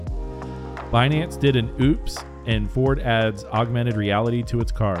Binance did an oops, and Ford adds augmented reality to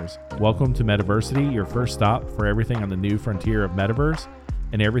its cars. Welcome to Metaversity, your first stop for everything on the new frontier of Metaverse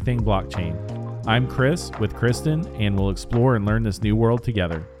and everything blockchain. I'm Chris with Kristen, and we'll explore and learn this new world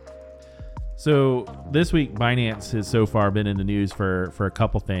together. So this week, Binance has so far been in the news for a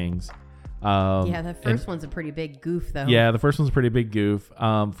couple things. The first one's a pretty big goof, though. Yeah, the first one's a pretty big goof.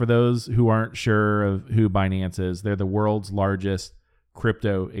 For those who aren't sure of who Binance is, they're the world's largest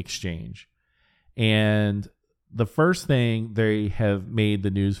crypto exchange. And the first thing they have made the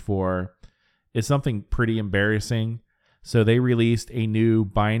news for is something pretty embarrassing. So they released a new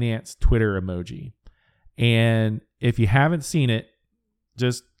Binance Twitter emoji. And if you haven't seen it,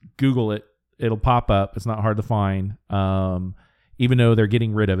 just Google it. It'll pop up. It's not hard to find. Even though they're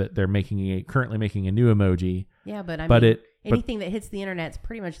getting rid of it, they're currently making a new emoji. Yeah, but anything that hits the internet is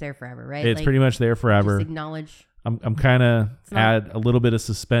pretty much there forever, right? It's pretty much there forever. Just acknowledge. I'm kind of add a little bit of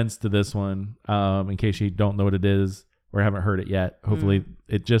suspense to this one, in case you don't know what it is or haven't heard it yet. Hopefully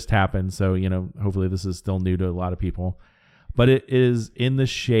it just happened. So, hopefully this is still new to a lot of people, but it is in the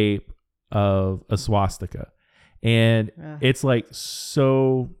shape of a swastika, and it's like,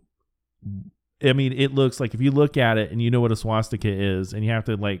 so, it looks like, if you look at it and you know what a swastika is, and you have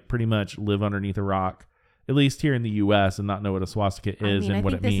to like pretty much live underneath a rock, at least here in the U.S., and not know what a swastika is and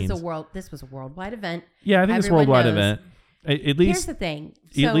what it means. This was a worldwide event. Yeah, I think it's a worldwide event. At least, here's the thing.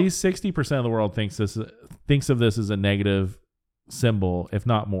 At least 60% of the world thinks of this as a negative symbol, if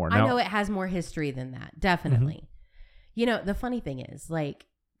not more. Now, I know it has more history than that, definitely. Mm-hmm. The funny thing is, like,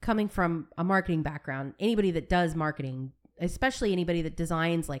 coming from a marketing background, anybody that does marketing, especially anybody that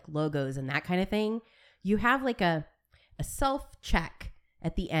designs like logos and that kind of thing, you have like a self-check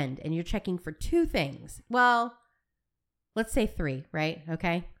at the end, and you're checking for two things. Well, let's say three, right?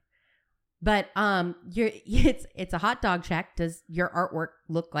 Okay. But it's a hot dog check. Does your artwork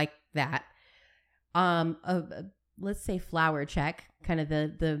look like that? Let's say flower check, kind of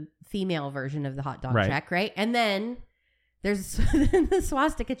the female version of the hot dog check, right? And then there's the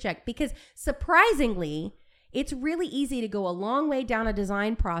swastika check, because surprisingly, it's really easy to go a long way down a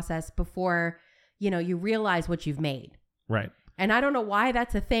design process before, you realize what you've made. Right. And I don't know why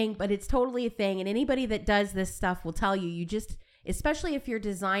that's a thing, but it's totally a thing. And anybody that does this stuff will tell you, especially if you're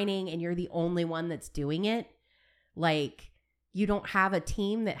designing and you're the only one that's doing it, like, you don't have a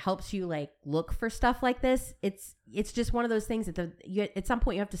team that helps you like look for stuff like this. It's just one of those things that at some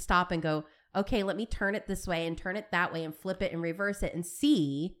point you have to stop and go, okay, let me turn it this way and turn it that way and flip it and reverse it and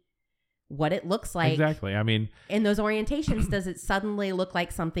see what it looks like. Exactly. In those orientations, does it suddenly look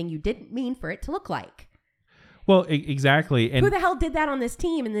like something you didn't mean for it to look like? Well, exactly. And who the hell did that on this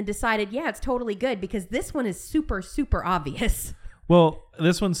team and then decided, yeah, it's totally good, because this one is super, super obvious. Well,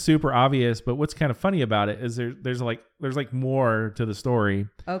 this one's super obvious, but what's kind of funny about it is there's more to the story.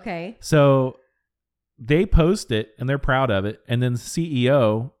 Okay. So they post it and they're proud of it, and then the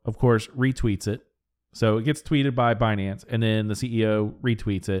CEO, of course, retweets it. So it gets tweeted by Binance, and then the CEO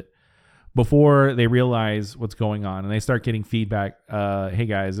retweets it before they realize what's going on, and they start getting feedback. Hey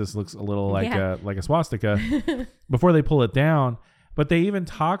guys, this looks a little like a swastika, before they pull it down. But they even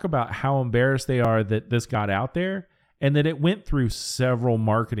talk about how embarrassed they are that this got out there, and that it went through several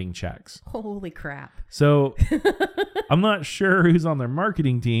marketing checks. Holy crap. So I'm not sure who's on their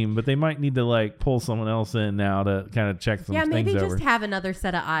marketing team, but they might need to like pull someone else in now to kind of check some things over. Yeah, maybe just have another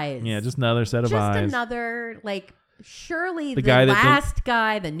set of eyes. Yeah, just another set of eyes. Just another, like, surely the guy,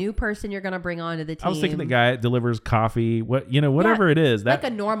 the new person you're going to bring onto the team. I was thinking the guy that delivers coffee, whatever it is. Like a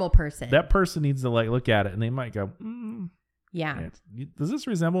normal person. That person needs to like look at it, and they might go, yeah. Does this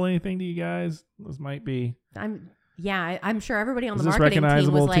resemble anything to you guys? This might be. I'm sure everybody on the marketing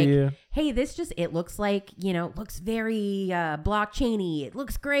team was like, hey, it looks like, looks very blockchainy. It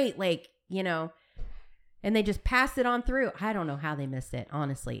looks great. Like, and they just passed it on through. I don't know how they missed it,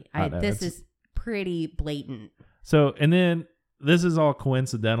 honestly. This is pretty blatant. So, and then this is all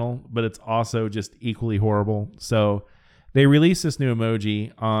coincidental, but it's also just equally horrible. So they released this new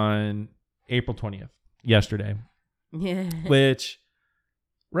emoji on April 20th, yesterday, which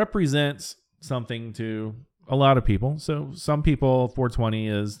represents something to a lot of people. So some people, 420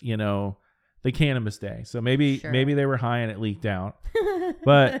 is, the cannabis day. So maybe they were high and it leaked out.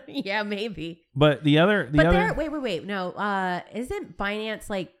 But yeah, maybe. But wait. No, isn't Binance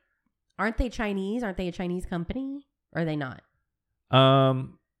like, aren't they Chinese? Aren't they a Chinese company? Or are they not?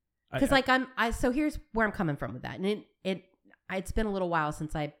 Because so here's where I'm coming from with that. And it's been a little while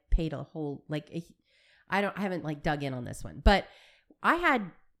since I paid a whole, I haven't like dug in on this one, but I had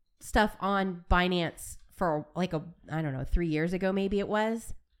stuff on Binance for like 3 years ago, maybe it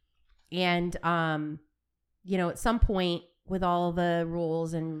was. And, at some point with all the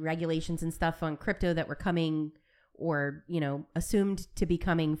rules and regulations and stuff on crypto that were coming or, assumed to be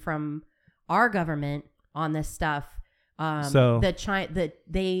coming from our government on this stuff. China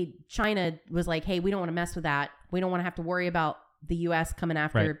was like, hey, we don't want to mess with that. We don't want to have to worry about the U.S. coming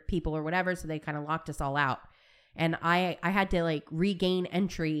after people or whatever. So they kind of locked us all out. And I had to like regain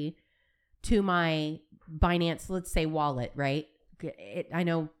entry to my Binance, let's say wallet, right? I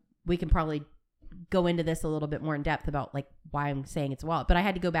know we can probably go into this a little bit more in depth about like why I'm saying it's a wallet, but I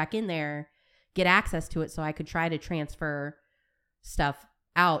had to go back in there, get access to it so I could try to transfer stuff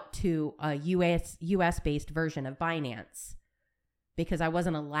out to a US based version of Binance because I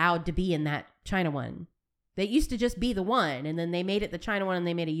wasn't allowed to be in that China one. They used to just be the one, and then they made it the China one and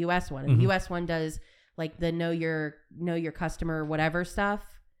they made a US one. And the US one does like the know your customer whatever stuff.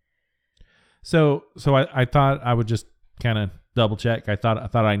 So I thought I would just kind of double check. I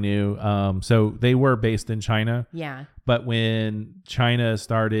thought I knew. So they were based in China. Yeah. But when China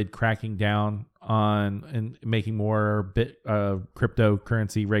started cracking down on and making more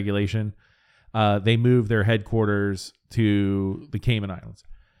cryptocurrency regulation, they moved their headquarters to the Cayman Islands.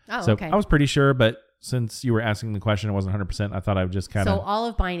 Oh, so okay. I was pretty sure, but since you were asking the question, I wasn't 100%. I thought I would just kind of all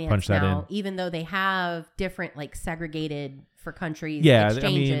of Binance punch that now, in. even though they have different like segregated for countries exchanges.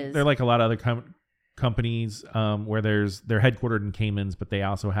 exchanges. I mean, they're like a lot of other companies where they're headquartered in Caymans, but they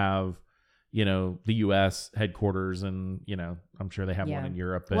also have, the U.S. headquarters, and I'm sure they have one in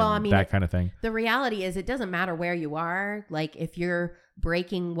Europe and that kind of thing. The reality is, it doesn't matter where you are. Like if you're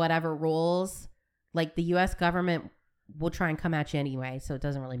breaking whatever rules, like the U.S. government will try and come at you anyway. So it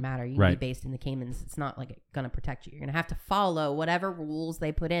doesn't really matter. You can be based in the Caymans. It's not like it's going to protect you. You're going to have to follow whatever rules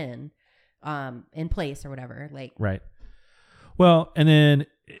they put in place or whatever. Like right. Well, and then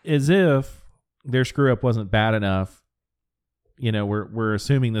as if their screw up wasn't bad enough, we're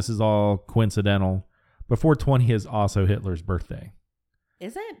assuming this is all coincidental. But 420 is also Hitler's birthday.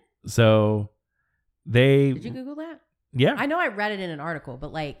 Is it? So Did you Google that? Yeah. I know I read it in an article,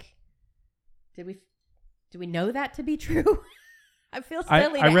 but like, do we know that to be true? I feel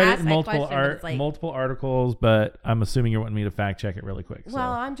silly. I read ask it in multiple articles, but I'm assuming you're wanting me to fact check it really quick.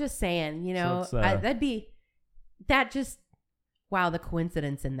 Well, I'm just saying, wow, the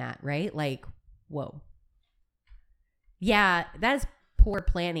coincidence in that, right? Like, whoa. Yeah, that's poor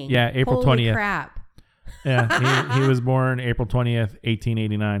planning. Yeah, April Holy 20th. Crap. Yeah, he was born April 20th,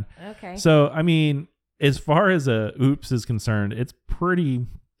 1889. Okay. So, I mean, as far as a oops is concerned, it's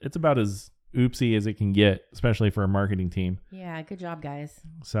about as oopsie as it can get, especially for a marketing team. Yeah, good job, guys.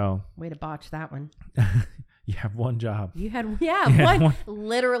 So way to botch that one. You have one job. You had one.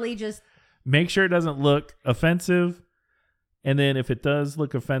 Literally just make sure it doesn't look offensive, and then if it does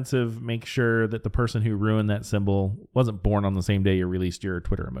look offensive, make sure that the person who ruined that symbol wasn't born on the same day you released your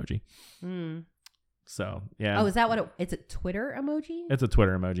Twitter emoji. So yeah. Oh, is that what it's a Twitter emoji? It's a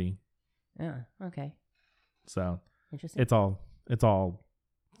Twitter emoji. Oh, okay. So interesting.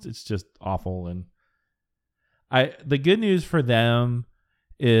 It's just awful. And the good news for them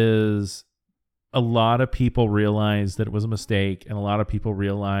is a lot of people realized that it was a mistake, and a lot of people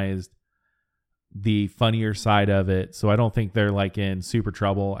realized the funnier side of it. So I don't think they're like in super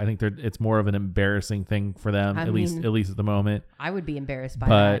trouble. I think it's more of an embarrassing thing for them, at least at the moment. I would be embarrassed by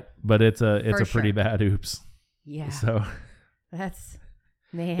that. But it's a pretty bad oops. Yeah. So that's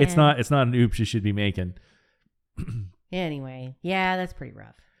man. It's not an oops you should be making. Anyway, yeah, that's pretty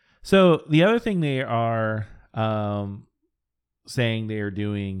rough. So the other thing they are saying they are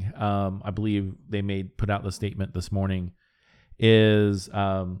doing, I believe they put out the statement this morning, is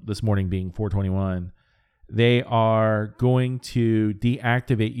this morning being 4/21, they are going to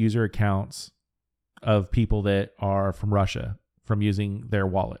deactivate user accounts of people that are from Russia from using their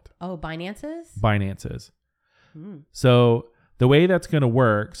wallet. Oh, Binance's? So the way that's going to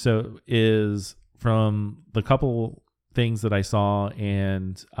work is from the couple things that I saw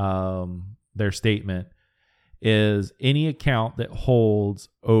and their statement is any account that holds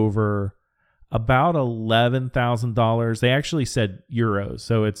over about $11,000. They actually said euros.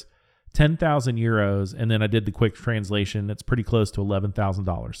 So it's 10,000 euros. And then I did the quick translation. It's pretty close to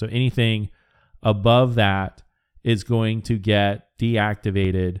 $11,000. So anything above that is going to get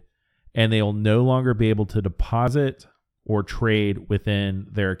deactivated, and they'll no longer be able to deposit or trade within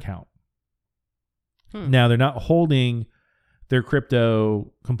their account. Now, they're not holding their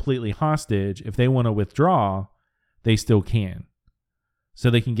crypto completely hostage. If they want to withdraw, they still can. So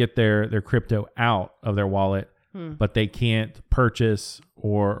they can get their crypto out of their wallet, but they can't purchase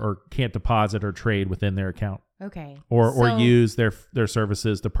or can't deposit or trade within their account. Okay. Or use their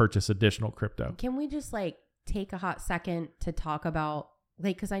services to purchase additional crypto. Can we just take a hot second to talk about,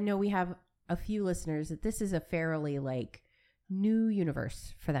 because I know we have a few listeners that this is a fairly new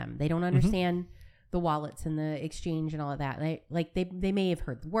universe for them. They don't understand the wallets and the exchange and all of that. They may have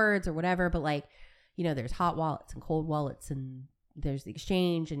heard the words or whatever, but like, you know, there's hot wallets and cold wallets, and there's the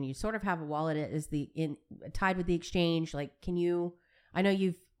exchange, and you sort of have a wallet as tied with the exchange. Like, I know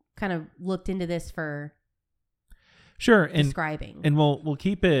you've kind of looked into this for sure describing, and we'll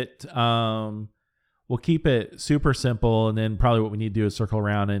keep it super simple, and then probably what we need to do is circle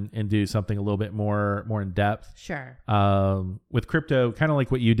around and do something a little bit more in depth. Sure. With crypto, kind of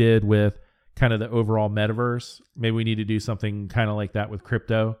like what you did with kind of the overall metaverse. Maybe we need to do something kind of like that with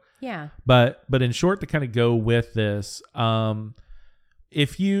crypto. Yeah. But in short, to kind of go with this,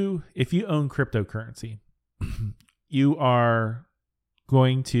 if you own cryptocurrency, you are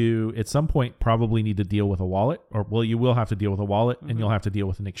going to at some point probably need to deal with a wallet, you will have to deal with a wallet, and you'll have to deal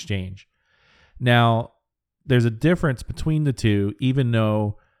with an exchange. Now, there's a difference between the two, even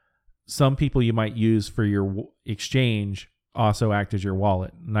though some people you might use for your exchange also act as your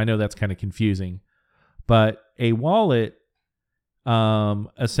wallet. And I know that's kind of confusing, but a wallet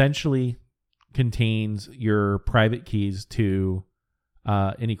essentially contains your private keys to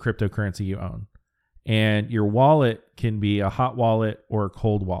any cryptocurrency you own. And your wallet can be a hot wallet or a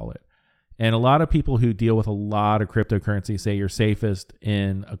cold wallet. And a lot of people who deal with a lot of cryptocurrency say you're safest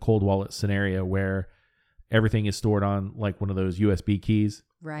in a cold wallet scenario where everything is stored on like one of those USB keys.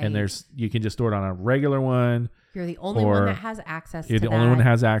 Right. And you can just store it on a regular one. You're the only one that has access to that. You're the only one that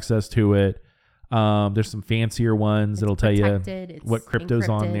has access to it. There's some fancier ones that'll tell you what crypto's encrypted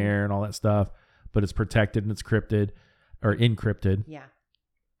on there and all that stuff, but it's protected and it's encrypted. Yeah.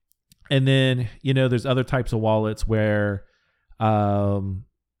 And then, you know, there's other types of wallets where having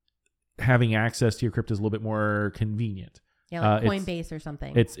access to your crypto is a little bit more convenient. Yeah, like Coinbase or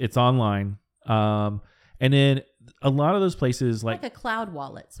something. It's online. And then a lot of those places like a cloud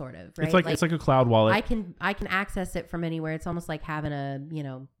wallet, sort of, right? It's like a cloud wallet. I can access it from anywhere. It's almost like having a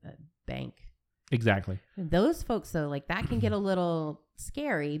bank. Exactly. Those folks though, like that can get a little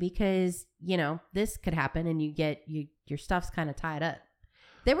scary because, you know, this could happen and your stuff's kind of tied up.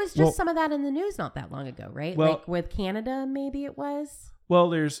 There was just some of that in the news not that long ago, right? Well, like with Canada, maybe it was. Well,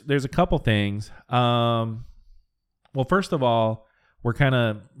 there's a couple things. Well, first of all, we're kind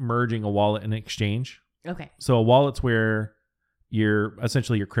of merging a wallet and an exchange. Okay. So a wallet's where your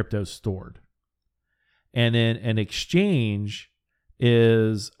crypto's stored. And then an exchange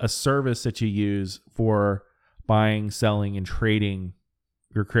is a service that you use for buying, selling, and trading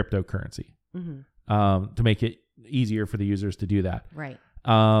your cryptocurrency to make it easier for the users to do that. Right.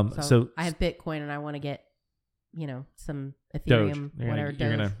 So I have Bitcoin and I want to get, some Ethereum, Doge. whatever,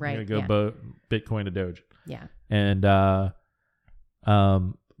 You're Doge, right? You're going to go Bitcoin to Doge. Yeah. And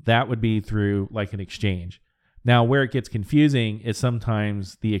that would be through like an exchange. Now, where it gets confusing is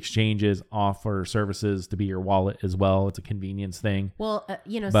sometimes the exchanges offer services to be your wallet as well. It's a convenience thing. Well,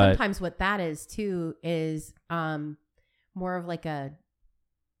 sometimes what that is too is more of like a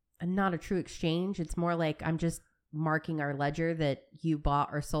not a true exchange. It's more like I'm just marking our ledger that you bought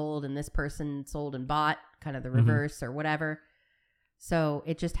or sold and this person sold and bought, kind of the reverse or whatever. So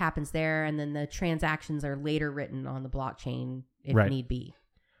it just happens there, and then the transactions are later written on the blockchain if need be.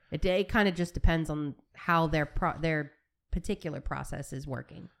 It kind of just depends on how their particular process is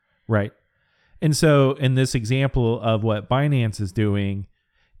working. Right. And so in this example of what Binance is doing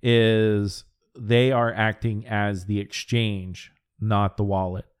is they are acting as the exchange, not the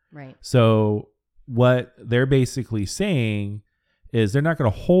wallet. Right. So what they're basically saying is they're not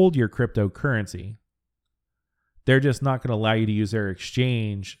going to hold your cryptocurrency. They're just not going to allow you to use their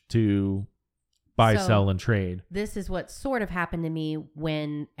exchange to buy, sell, and trade. This is what sort of happened to me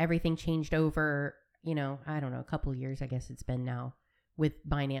when everything changed over, I don't know, a couple of years, I guess it's been now, with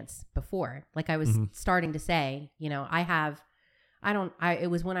Binance before. Like I was starting to say, it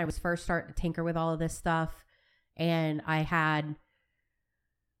was when I was first starting to tinker with all of this stuff, and I had,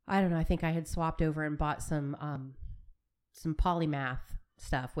 I don't know, I think I had swapped over and bought some polymath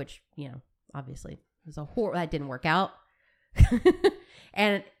stuff, which, obviously was that didn't work out.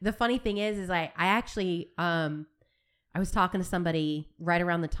 And the funny thing is I actually, I was talking to somebody right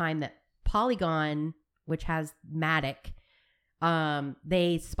around the time that Polygon, which has Matic,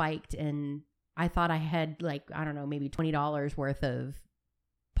 they spiked, and I thought I had maybe $20 worth of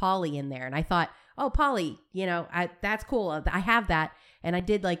Poly in there. And I thought, oh, Poly, that's cool. I have that. And I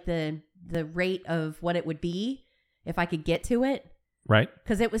did like the rate of what it would be if I could get to it. Right.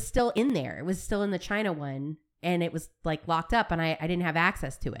 Because it was still in there. It was still in the China one. And it was like locked up, and I didn't have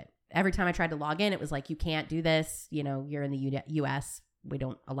access to it. Every time I tried to log in, it was like, you can't do this. You're in the US. We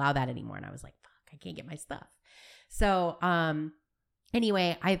don't allow that anymore. And I was like, fuck, I can't get my stuff. So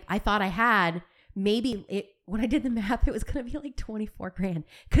anyway, I thought I had, maybe when I did the math, it was going to be like 24 grand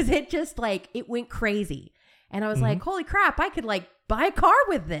because it just like, it went crazy. And I was like, holy crap, I could like buy a car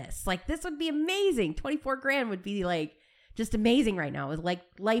with this. Like, this would be amazing. 24 grand would be like just amazing right now. It was like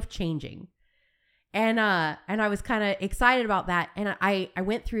life changing. And I was kind of excited about that. And I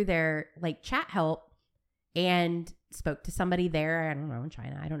went through their like chat help and spoke to somebody there. I don't know, in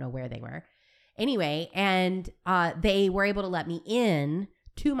China. I don't know where they were. Anyway, and they were able to let me in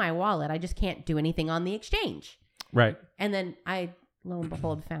to my wallet. I just can't do anything on the exchange. Right. And then I, lo and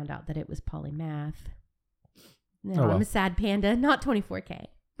behold, found out that it was polymath. No, Oh, well. I'm a sad panda, not 24K.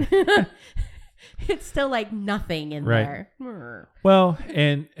 It's still like nothing in Right. there. Well,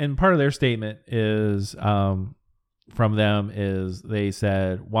 and part of their statement is from them is they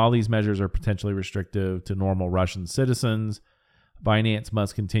said, while these measures are potentially restrictive to normal Russian citizens, Binance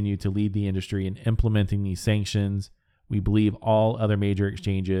must continue to lead the industry in implementing these sanctions. We believe all other major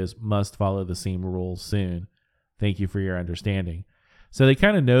exchanges must follow the same rules soon. Thank you for your understanding. So they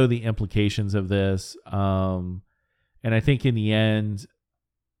kind of know the implications of this. And I think in the end,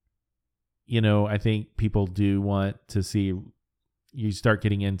 I think people do want to see you start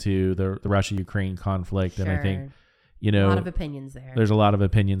getting into the Russia-Ukraine conflict. Sure. And I think, a lot of opinions there. There's a lot of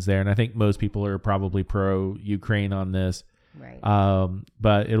opinions there. And I think most people are probably pro-Ukraine on this. Right.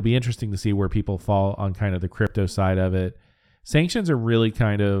 But it'll be interesting to see where people fall on kind of the crypto side of it. Sanctions are really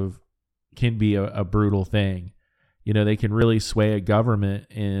can be a brutal thing. They can really sway a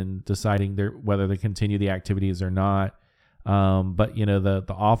government in deciding whether they continue the activities or not. But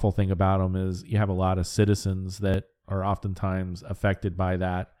the awful thing about them is you have a lot of citizens that are oftentimes affected by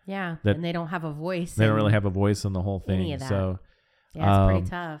that. Yeah. And they don't have a voice. They don't really have a voice in the whole thing. Any of that. So yeah, it's pretty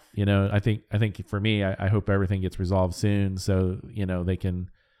tough. I think for me, I hope everything gets resolved soon. So,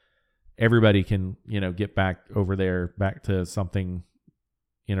 everybody can, get back over there, back to something,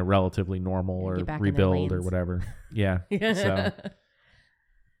 relatively normal or rebuild or whatever. Yeah. So,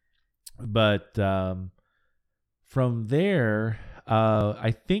 but, from there,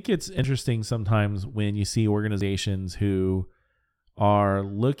 I think it's interesting sometimes when you see organizations who are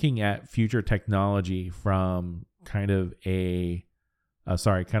looking at future technology from kind of a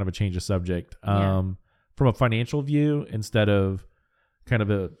change of subject, from a financial view instead of kind of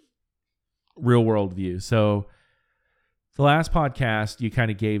a real world view. So the last podcast, you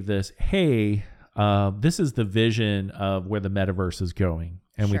kind of gave this, hey, this is the vision of where the metaverse is going.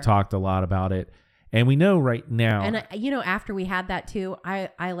 And we talked a lot about it. And we know right now. And, after we had that too,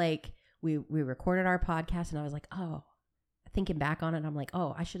 we recorded our podcast and I was like, thinking back on it, I'm like,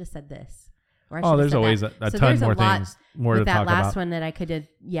 I should have said this. There's always a ton more things more to talk about. That last one that I could have,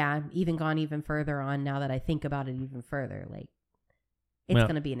 even gone even further on now that I think about it even further. Like, it's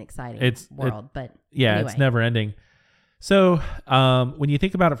going to be an exciting world. But anyway. It's never ending. So when you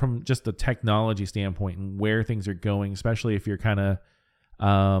think about it from just the technology standpoint and where things are going, especially if you're kind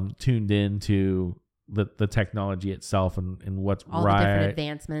of tuned into the technology itself and what's all the different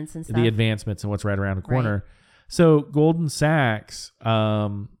advancements and stuff. The advancements and what's right around the corner. Right. So Goldman Sachs,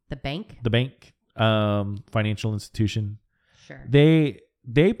 the bank, financial institution. Sure.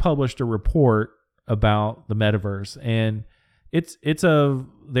 They published a report about the metaverse, and it's of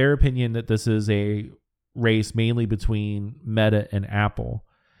their opinion that this is a race mainly between Meta and Apple.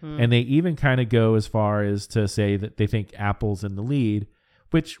 And they even kind of go as far as to say that they think Apple's in the lead,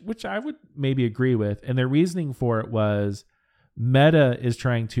 which I would maybe agree with. And their reasoning for it was Meta is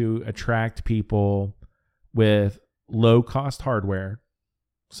trying to attract people with low cost hardware.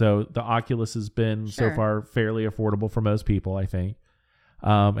 So the Oculus has been so far fairly affordable for most people, I think.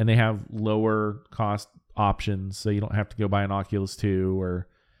 And they have lower cost options. So you don't have to go buy an Oculus 2 or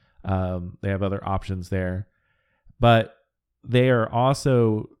they have other options there. But they are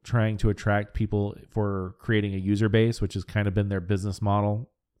also trying to attract people for creating a user base, which has kind of been their business model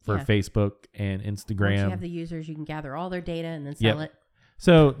for Facebook and Instagram. Once you have the users, you can gather all their data and then sell it.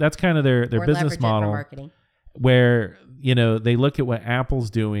 So that's kind of their business model, for marketing. Where, they look at what Apple's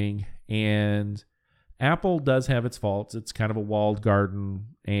doing, and Apple does have its faults. It's kind of a walled garden.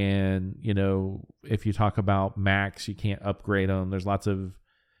 And, if you talk about Macs, you can't upgrade them. There's lots of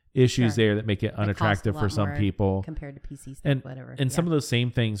issues there that make it unattractive for some people compared to PC stuff, and whatever. And some of those same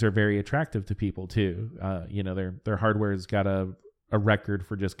things are very attractive to people too. Their hardware's got a record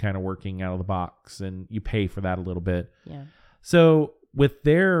for just kind of working out of the box, and you pay for that a little bit. Yeah. So with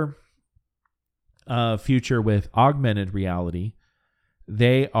their future with augmented reality,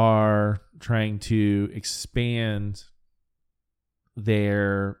 they are trying to expand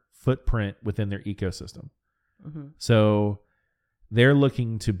their footprint within their ecosystem. Mm-hmm. So they're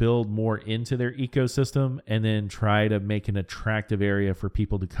looking to build more into their ecosystem and then try to make an attractive area for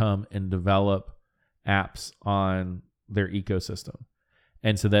people to come and develop apps on their ecosystem.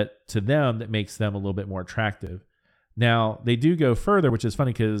 And so that to them, that makes them a little bit more attractive. Now, they do go further, which is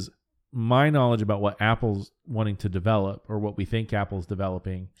funny because my knowledge about what Apple's wanting to develop, or what we think Apple's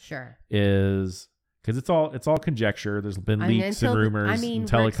developing, is because it's all conjecture. There's been leaks and rumors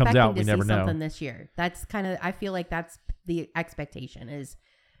until it comes out. We never know. Something this year. That's kind of, I feel like that's the expectation, is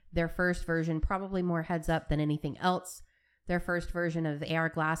their first version, probably more heads up than anything else. Their first version of the AR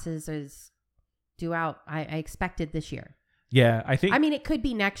glasses is due out. I expected this year. Yeah, I think. I mean, it could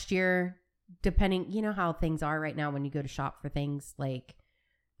be next year, depending. You know how things are right now when you go to shop for things. Like,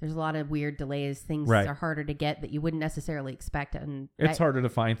 there's a lot of weird delays. Things are harder to get that you wouldn't necessarily expect. And it's harder to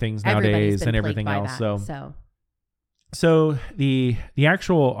find things nowadays and everything else. So the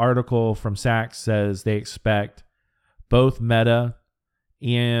actual article from Sachs says they expect both Meta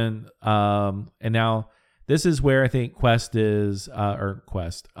and now this is where I think Oculus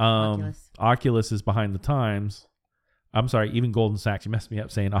is behind the times. I'm sorry, even Goldman Sachs. You messed me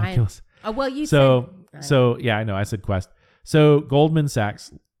up saying Oculus. Yeah, I know. I said Quest. So Goldman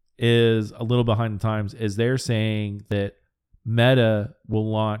Sachs is a little behind the times, as they're saying that Meta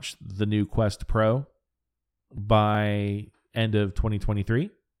will launch the new Quest Pro by end of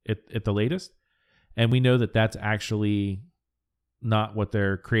 2023 at the latest. And we know that that's actually not what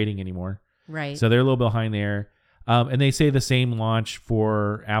they're creating anymore. Right. So they're a little behind there. And they say the same launch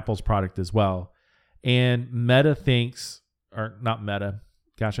for Apple's product as well. And Meta thinks, or not Meta,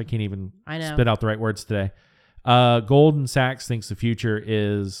 gosh, I can't even spit out the right words today. Goldman Sachs thinks the future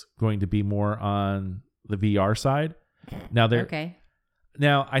is going to be more on the VR side. Now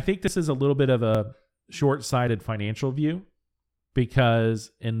Now, I think this is a little bit of a short-sighted financial view,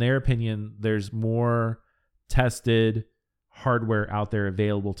 because in their opinion, there's more tested hardware out there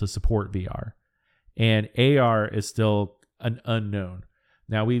available to support VR, and AR is still an unknown.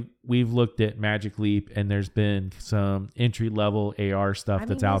 Now we've looked at Magic Leap, and there's been some entry-level AR stuff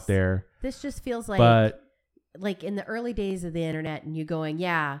that's out there. This just feels like in the early days of the internet, and you going,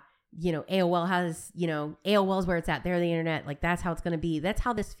 AOL has, AOL's where it's at. They're the internet. Like, that's how it's going to be. That's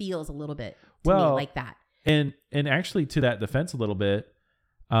how this feels a little bit to me, like that. And actually, to that defense a little bit,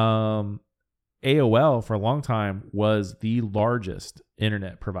 AOL for a long time was the largest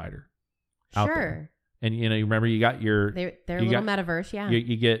internet provider out there. And you remember you got your their little Metaverse,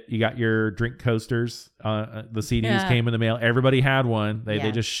 You got your drink coasters. The CDs came in the mail. Everybody had one.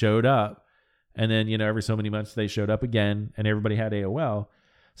 They just showed up, and then every so many months they showed up again, and everybody had AOL.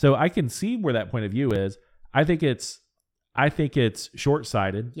 So I can see where that point of view is. I think it's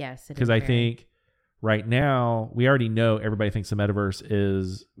short-sighted. Yes, because I think right now we already know everybody thinks the Metaverse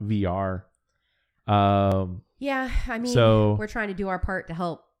is VR. I mean, so we're trying to do our part to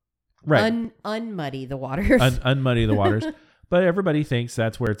help unmuddy the waters. Unmuddy the waters. But everybody thinks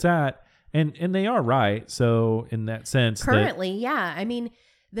that's where it's at. And they are right. So in that sense. Currently, I mean,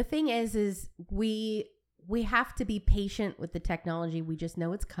 the thing is we have to be patient with the technology. We just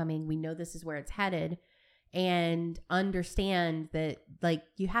know it's coming. We know this is where it's headed. And understand that, like,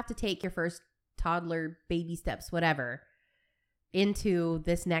 you have to take your first toddler baby steps, whatever, into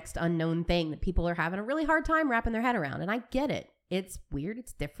this next unknown thing that people are having a really hard time wrapping their head around. And I get it. It's weird.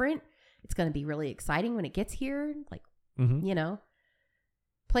 It's different. It's going to be really exciting when it gets here. Like,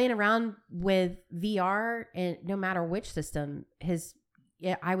 playing around with VR, and no matter which system,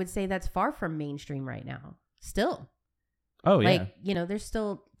 I would say that's far from mainstream right now. Still. Oh, yeah. Like, there's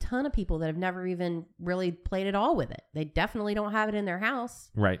still a ton of people that have never even really played at all with it. They definitely don't have it in their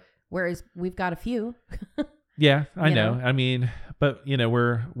house. Right. Whereas we've got a few. Yeah, I know. I mean, but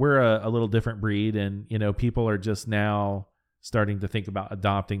we're a little different breed, and people are just now starting to think about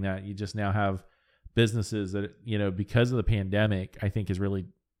adopting that. You just now have businesses that because of the pandemic, I think has really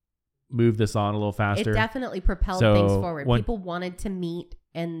moved this on a little faster. It definitely propelled things forward. People wanted to meet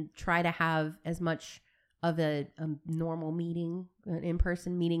and try to have as much of a normal meeting, an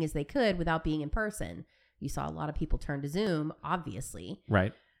in-person meeting as they could without being in person. You saw a lot of people turn to Zoom, obviously.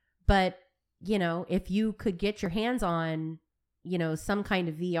 Right. But if you could get your hands on, some kind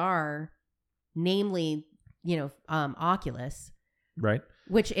of VR, namely, Oculus. Right.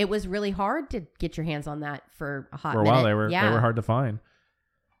 Which it was really hard to get your hands on that for a hot minute. For a while, they were hard to find.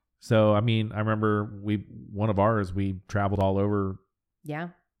 So, I mean, I remember one of ours, we traveled all over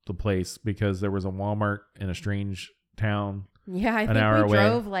the place because there was a Walmart in a strange town. Yeah, I think we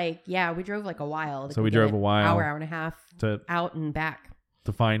drove like a while. So we drove a while. Hour and a half out and back.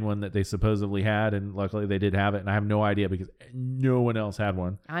 To find one that they supposedly had, and luckily they did have it, and I have no idea because no one else had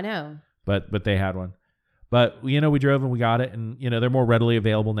one. I know. But they had one. But we drove and we got it, and they're more readily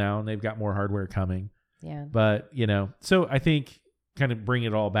available now, and they've got more hardware coming. Yeah. But so I think kind of bring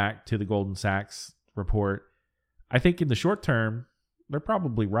it all back to the Goldman Sachs report. I think in the short term, they're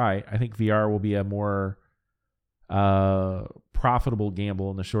probably right. I think VR will be a more profitable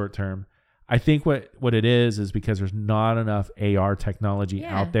gamble in the short term. I think what it is because there's not enough AR technology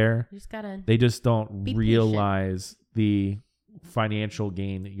out there. They just don't realize the financial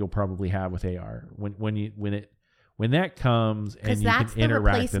gain that you'll probably have with AR when that comes and you can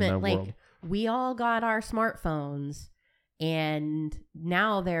interact in the world. We all got our smartphones, and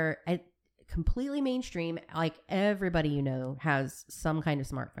now they're completely mainstream. Like everybody has some kind of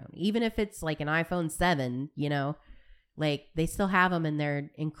smartphone, even if it's like an iPhone 7. Like they still have them, and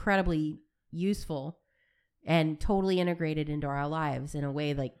they're incredibly useful and totally integrated into our lives in a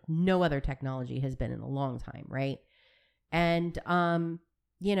way like no other technology has been in a long time, right? And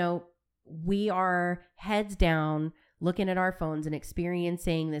we are heads down looking at our phones and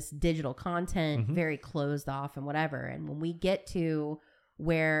experiencing this digital content, very closed off and whatever. And when we get to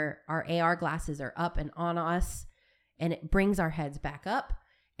where our AR glasses are up and on us, and it brings our heads back up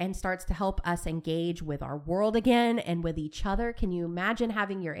and starts to help us engage with our world again and with each other. Can you imagine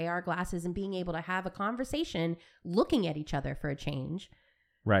having your AR glasses and being able to have a conversation, looking at each other for a change,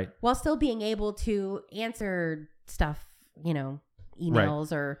 right? While still being able to answer stuff,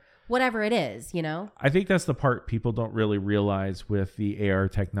 emails or whatever it is, I think that's the part people don't really realize with the AR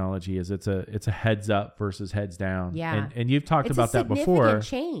technology is it's a heads up versus heads down. Yeah. And you've talked about that before. It's a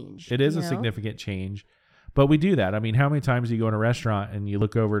significant change. It is a significant change. But we do that. I mean, how many times do you go in a restaurant and you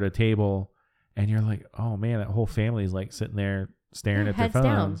look over at a table and you're like, oh man, that whole family is like sitting there staring at their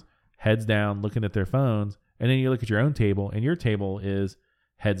phones, heads down, looking at their phones. And then you look at your own table, and your table is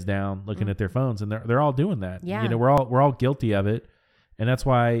heads down, looking at their phones, and they're all doing that. Yeah. We're all guilty of it. And that's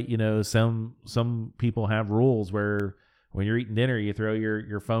why, some people have rules where when you're eating dinner, you throw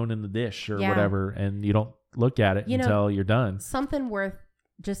your phone in the dish or whatever, and you don't look at it until you're done. Something worth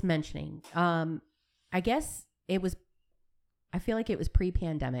just mentioning. I guess I feel like it was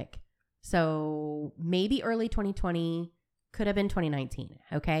pre-pandemic. So maybe early 2020, could have been 2019.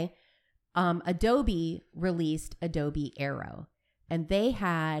 Okay. Adobe released Adobe Aero, and they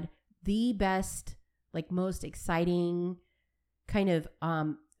had the best, like most exciting kind of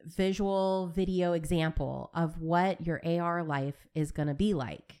visual video example of what your AR life is going to be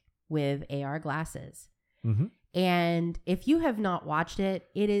like with AR glasses. Mm-hmm. And if you have not watched it,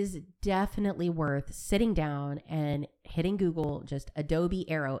 it is definitely worth sitting down and hitting Google, just Adobe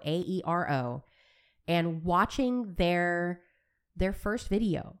Aero, AERO, and watching their first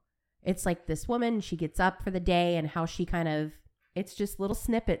video. It's like this woman, she gets up for the day and how she it's just little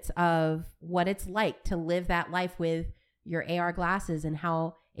snippets of what it's like to live that life with your AR glasses and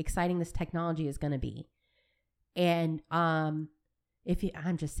how exciting this technology is going to be. And I'm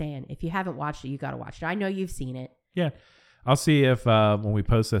just saying, if you haven't watched it, you got to watch it. I know you've seen it. Yeah. I'll see if when we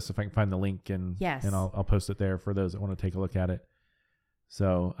post this, if I can find the link and I'll post it there for those that want to take a look at it.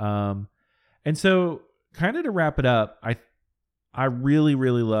 So, and so kind of to wrap it up, I really,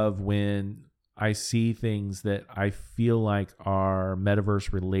 really love when I see things that I feel like are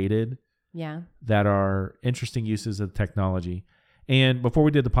metaverse related. Yeah. That are interesting uses of technology. And before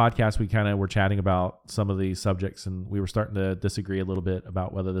we did the podcast, we kind of were chatting about some of these subjects, and we were starting to disagree a little bit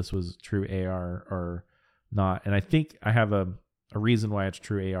about whether this was true AR or not. And I think I have a reason why it's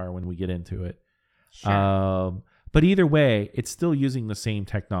true AR when we get into it. Sure. But either way, it's still using the same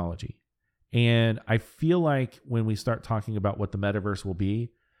technology. And I feel like when we start talking about what the metaverse will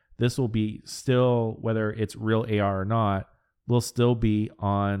be, this will be still, whether it's real AR or not, will still be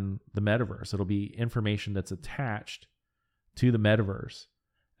on the metaverse. It'll be information that's attached to the metaverse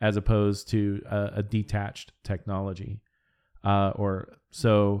as opposed to a detached technology.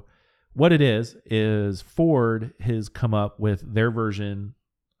 So what it is Ford has come up with their version,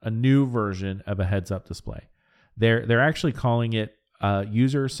 a new version of a heads-up display. They're actually calling it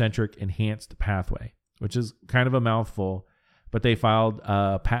user-centric enhanced pathway, which is kind of a mouthful, but they filed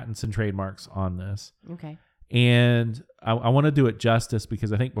patents and trademarks on this. Okay. And I want to do it justice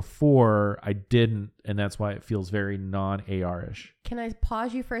because I think before I didn't, and that's why it feels very non-AR-ish. Can I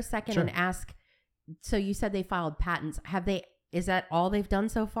pause you for a second and ask, so you said they filed patents. Is that all they've done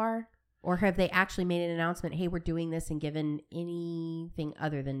so far? Or have they actually made an announcement, hey, we're doing this, and given anything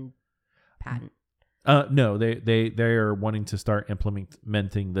other than patent? No, they are wanting to start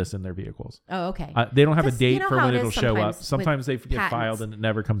implementing this in their vehicles. Oh, okay. They don't have a date for when it'll show up. Sometimes they get filed and it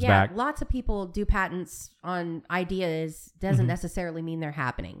never comes back. Lots of people do patents on ideas. Doesn't necessarily mean they're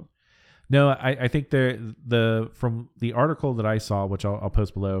happening. No, I think from the article that I saw, which I'll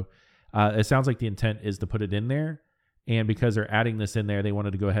post below, it sounds like the intent is to put it in there. And because they're adding this in there, they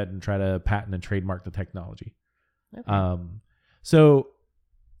wanted to go ahead and try to patent and trademark the technology. Okay. So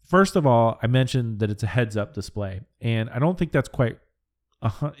first of all, I mentioned that it's a heads-up display, and I don't think that's quite.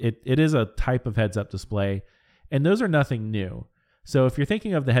 It is a type of heads-up display, and those are nothing new. So if you're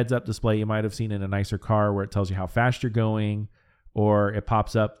thinking of the heads-up display, you might have seen in a nicer car where it tells you how fast you're going, or it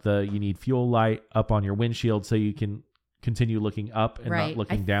pops up you need fuel light up on your windshield so you can continue looking up and not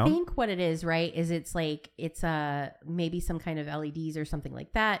looking down. I think what it is, right, is it's maybe some kind of LEDs or something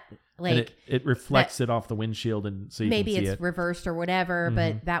like that. Like and it reflects it off the windshield, and so you maybe can see it's reversed or whatever, Mm-hmm.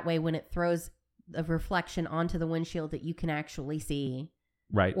 but that way when it throws a reflection onto the windshield that you can actually see.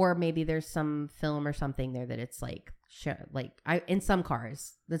 Right. Or maybe there's some film or something there that it's like in some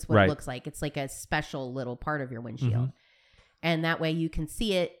cars, that's what it looks like. It's like a special little part of your windshield. Mm-hmm. And that way you can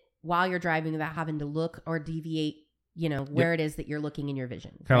see it while you're driving without having to look or deviate, where it is that you're looking in your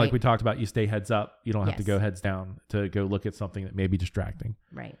vision. Kind of like we talked about, you stay heads up. You don't have to go heads down to go look at something that may be distracting.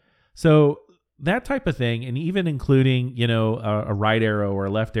 Right. So that type of thing, and even including, a right arrow or a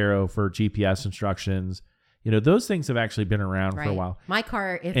left arrow for GPS instructions, those things have actually been around for a while. My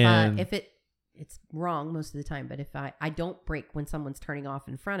car, if it's wrong most of the time, but if I don't brake when someone's turning off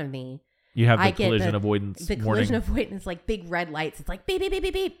in front of me, you have the collision avoidance. The collision avoidance, like big red lights. It's like beep beep beep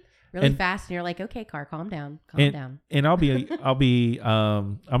beep beep, really fast, and you're like, okay, car, calm down. And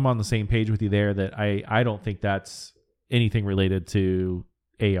I'm on the same page with you there that I don't think that's anything related to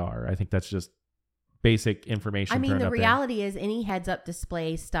AR. I think that's just basic information. I mean, the reality is any heads up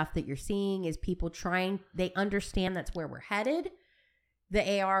display stuff that you're seeing is people they understand that's where we're headed.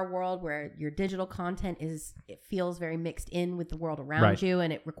 The AR world where your digital content it feels very mixed in with the world around you,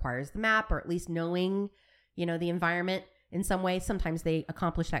 and it requires the map or at least knowing, the environment in some way. Sometimes they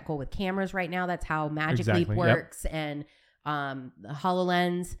accomplish that goal with cameras right now. That's how Magic Leap works. Yep. And the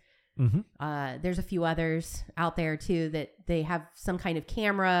HoloLens. Mm-hmm. There's a few others out there too that they have some kind of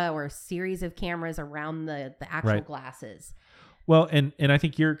camera or a series of cameras around the actual glasses. Well, and I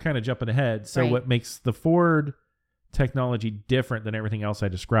think you're kind of jumping ahead. So what makes the Ford technology different than everything else I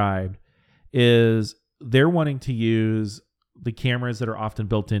described is they're wanting to use the cameras that are often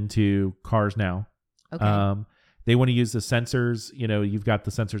built into cars now. Okay. They want to use the sensors. You've got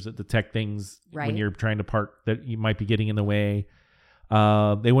the sensors that detect things when you're trying to park that you might be getting in the way.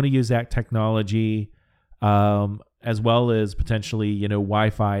 They want to use that technology as well as potentially,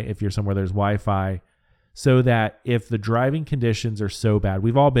 Wi-Fi if you're somewhere there's Wi-Fi, so that if the driving conditions are so bad,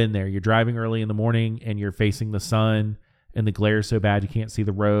 we've all been there. You're driving early in the morning and you're facing the sun and the glare is so bad you can't see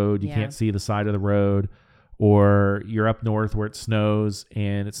the road, you can't see the side of the road, or you're up north where it snows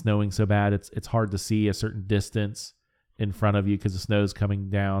and it's snowing so bad it's hard to see a certain distance in front of you because the snow's coming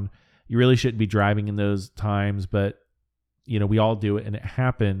down. You really shouldn't be driving in those times, but we all do it and it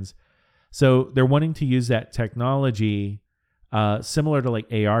happens. So they're wanting to use that technology similar to like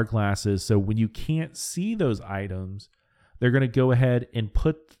AR glasses. So when you can't see those items, they're going to go ahead and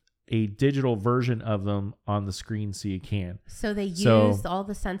put a digital version of them on the screen so you can. So they use all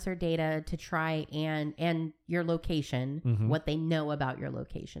the sensor data to try and your location, what they know about your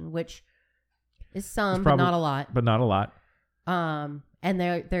location, which is but not a lot. But not a lot. And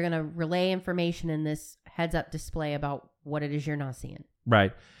they're going to relay information in this heads-up display about what it is you're not seeing.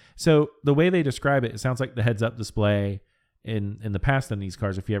 Right. So the way they describe it, it sounds like the heads-up display in the past in these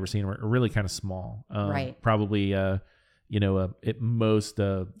cars, if you ever seen them, are really kind of small. Probably, at most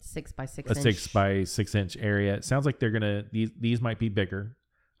 6 by 6 a 6 by 6 inch area. It sounds like they're gonna these might be bigger.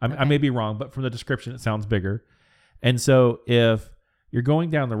 I may be wrong, but from the description, it sounds bigger. And so if you're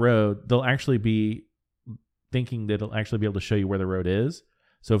going down the road, they'll actually be thinking that it'll actually be able to show you where the road is.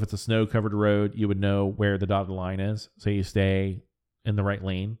 So if it's a snow-covered road, you would know where the dotted line is, so you stay in the right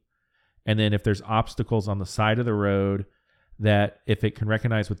lane. And then if there's obstacles on the side of the road, that if it can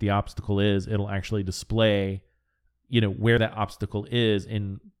recognize what the obstacle is, it'll actually display, where that obstacle is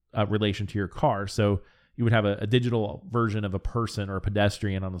in relation to your car. So you would have a digital version of a person or a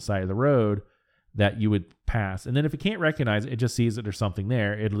pedestrian on the side of the road that you would pass. And then if it can't recognize it, it just sees that there's something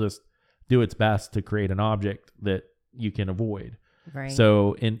there. It'll just do its best to create an object that you can avoid. Right.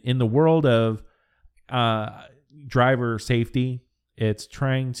 So in the world of driver safety, it's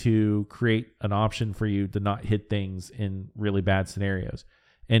trying to create an option for you to not hit things in really bad scenarios.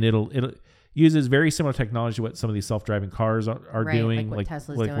 And it uses very similar technology to what some of these self-driving cars are doing, like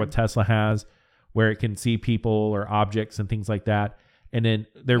what Tesla has, where it can see people or objects and things like that. And then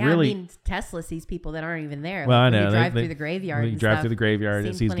Tesla sees people that aren't even there. Well, I know. You drive through the graveyard. You drive through the graveyard and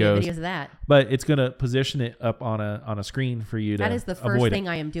it sees ghosts. Videos of that. But it's going to position it up on a screen for you to avoid it. That is the first thing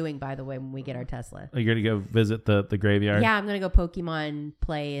I am doing, by the way, when we get our Tesla. You're going to go visit the graveyard? Yeah, I'm going to go Pokemon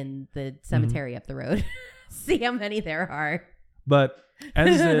play in the cemetery up the road. See how many there are. But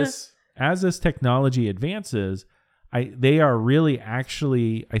as this technology advances, they are really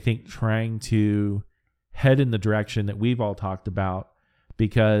actually, I think, trying to head in the direction that we've all talked about,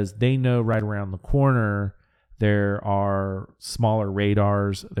 because they know right around the corner there are smaller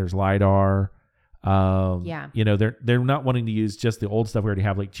radars, there's LiDAR. They're not wanting to use just the old stuff we already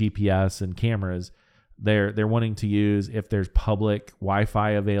have, like GPS and cameras. They're wanting to use, if there's public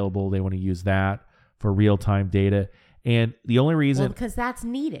Wi-Fi available, they want to use that for real-time data. And the only reason, because that's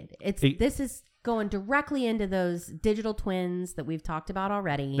needed. This is going directly into those digital twins that we've talked about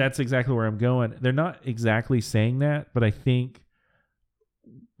already. That's exactly where I'm going. They're not exactly saying that, but I think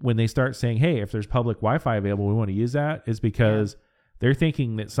when they start saying, hey, if there's public Wi-Fi available, we want to use that, is because they're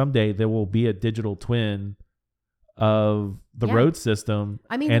thinking that someday there will be a digital twin of the road system.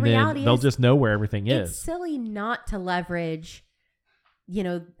 I mean, and the reality then they'll just know where everything is. It's silly not to leverage,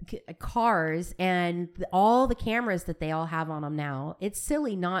 cars and all the cameras that they all have on them now. It's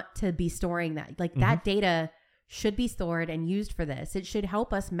silly not to be storing that. Like that data should be stored and used for this. It should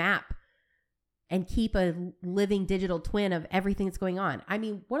help us map and keep a living digital twin of everything that's going on. I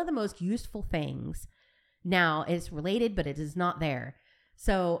mean, one of the most useful things now is related, but it is not there.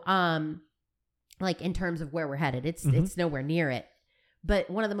 So, like in terms of where we're headed, it's nowhere near it. But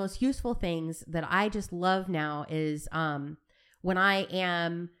one of the most useful things that I just love now is when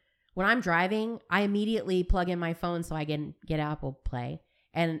I'm driving, I immediately plug in my phone so I can get Apple Play,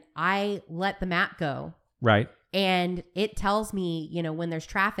 and I let the map go. Right. And it tells me, when there's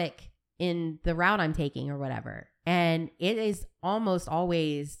traffic in the route I'm taking or whatever. And it is almost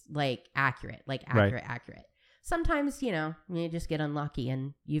always like accurate. Sometimes, you just get unlucky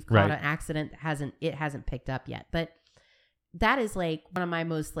and you've caught an accident that hasn't picked up yet. But that is like one of my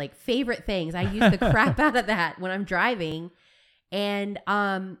most like favorite things. I use the crap out of that when I'm driving. And,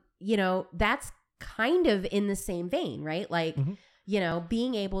 that's kind of in the same vein, right? Like,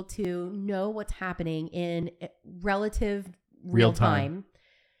 being able to know what's happening in relative real time.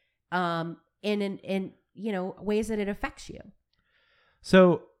 In ways that it affects you.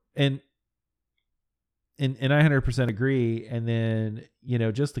 So, and I 100% agree. And then,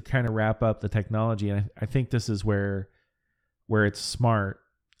 just to kind of wrap up the technology, and I think this is where it's smart.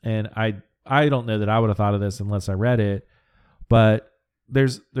 And I don't know that I would have thought of this unless I read it, but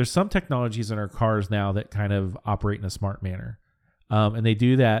there's some technologies in our cars now that kind of operate in a smart manner. And they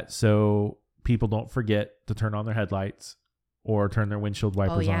do that so people don't forget to turn on their headlights or turn their windshield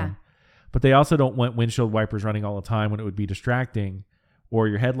wipers on. But they also don't want windshield wipers running all the time when it would be distracting, or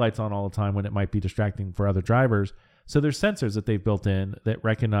your headlights on all the time when it might be distracting for other drivers. So there's sensors that they've built in that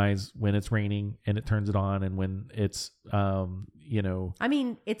recognize when it's raining and it turns it on, and when it's, I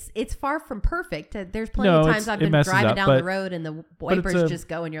mean, it's far from perfect. There's plenty of times I've been driving down the road and the wipers just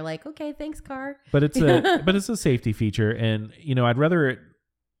go, and you're like, okay, thanks, car. But it's a safety feature, and I'd rather it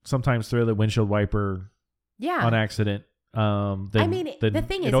sometimes throw the windshield wiper on accident. The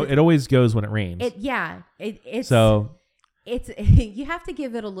thing is, it always goes when it rains. It's you have to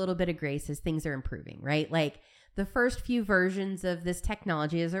give it a little bit of grace as things are improving, right? Like the first few versions of this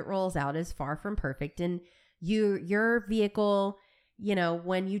technology as it rolls out is far from perfect, and your vehicle,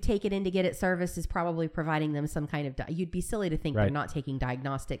 when you take it in to get it serviced, is probably providing them some kind of you'd be silly to think they're not taking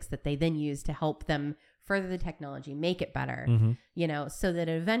diagnostics that they then use to help them further the technology, make it better, so that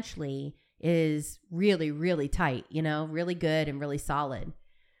it eventually is really, really tight, really good and really solid.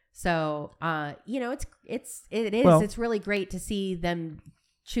 So, it's really great to see them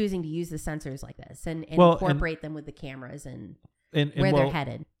choosing to use the sensors like this and incorporate them with the cameras and where they're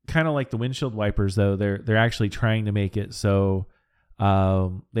headed. Kind of like the windshield wipers, though, they're actually trying to make it so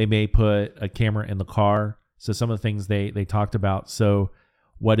they may put a camera in the car. So some of the things they talked about. So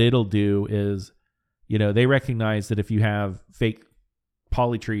what it'll do is, they recognize that if you have fake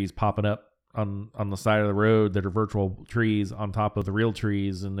poly trees popping up on the side of the road that are virtual trees on top of the real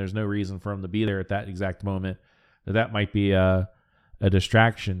trees, and there's no reason for them to be there at that exact moment, that might be a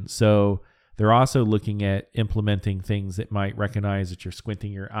distraction. So they're also looking at implementing things that might recognize that you're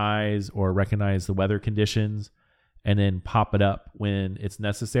squinting your eyes or recognize the weather conditions and then pop it up when it's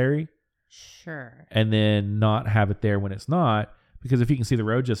necessary. Sure. And then not have it there when it's not, because if you can see the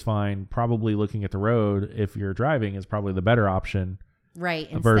road just fine, probably looking at the road if you're driving is probably the better option. Right.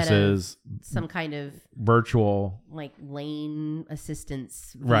 Versus of some kind of virtual like lane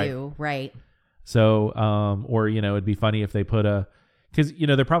assistance view. Right. So, or, it'd be funny if they put because,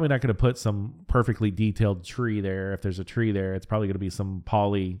 they're probably not going to put some perfectly detailed tree there. If there's a tree there, it's probably going to be some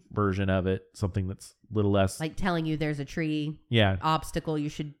poly version of it, something that's a little less. Like telling you there's a tree obstacle you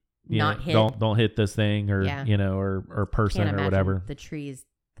should not hit. Don't hit this thing or, or person or whatever.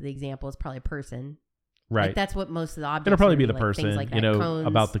 The example is probably a person. Right. Like that's what most of the objects. It'll probably are be gonna the like, person, like you that, know, cones,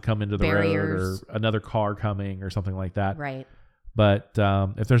 about to come into the barriers. road or another car coming or something like that. Right. But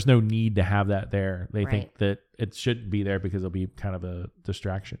if there's no need to have that there, they Right. think that it shouldn't be there because it'll be kind of a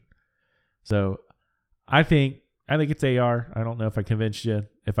distraction. So I think it's AR. I don't know if I convinced you.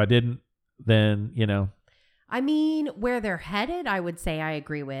 If I didn't, then, you know. I mean, where they're headed, I would say I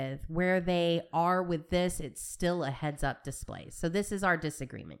agree with. Where they are with this, it's still a heads-up display. So this is our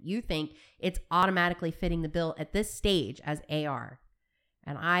disagreement. You think it's automatically fitting the bill at this stage as AR.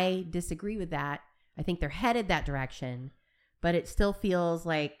 And I disagree with that. I think they're headed that direction, but it still feels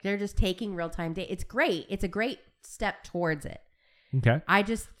like they're just taking real-time data. It's great. It's a great step towards it. Okay. I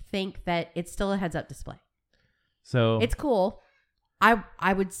just think that it's still a heads-up display. So it's cool.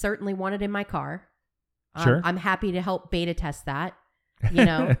 I would certainly want it in my car. Sure. I'm happy to help beta test that, you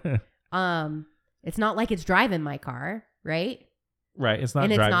know. It's not like it's driving my car, right? Right. It's not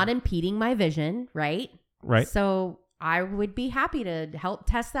and driving. It's not impeding my vision, right? Right. So I would be happy to help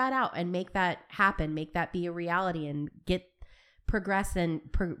test that out and make that happen, make that be a reality and get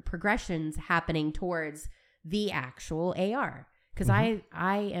progressions happening towards the actual AR. Because I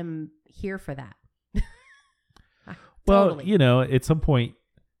am here for that. Well, totally. you know, at some point,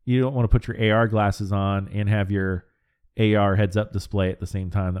 you don't want to put your AR glasses on and have your AR heads-up display at the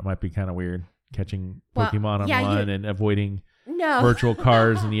same time. That might be kind of weird. Catching Pokemon on one and avoiding virtual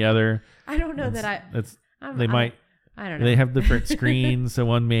cars in the other. I don't know I don't know. They have different screens, so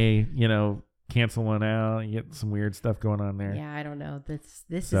one may, you know, cancel one out. You get some weird stuff going on there. Yeah, I don't know. This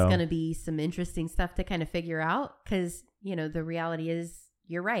is going to be some interesting stuff to kind of figure out because, you know, the reality is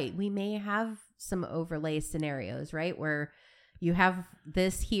you're right. We may have some overlay scenarios, right? Where you have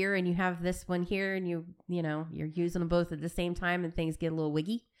this here and you have this one here and you know, you're using them both at the same time and things get a little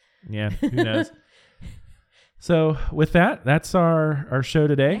wiggy. Yeah, who knows? So with that, that's our show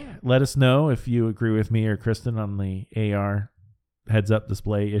today. Yeah. Let us know if you agree with me or Kristen on the AR heads-up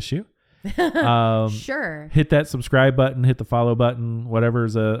display issue. Sure. Hit that subscribe button, hit the follow button,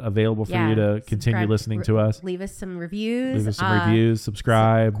 whatever's available for you to continue listening to us. Leave us some reviews.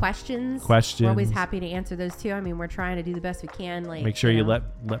 Subscribe. Questions. We're always happy to answer those too. I mean, we're trying to do the best we can. Like, make sure you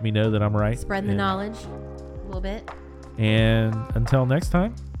let me know that I'm right. Spread the knowledge a little bit. And until next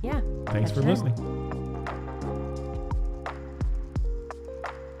time. Yeah. Thanks for listening.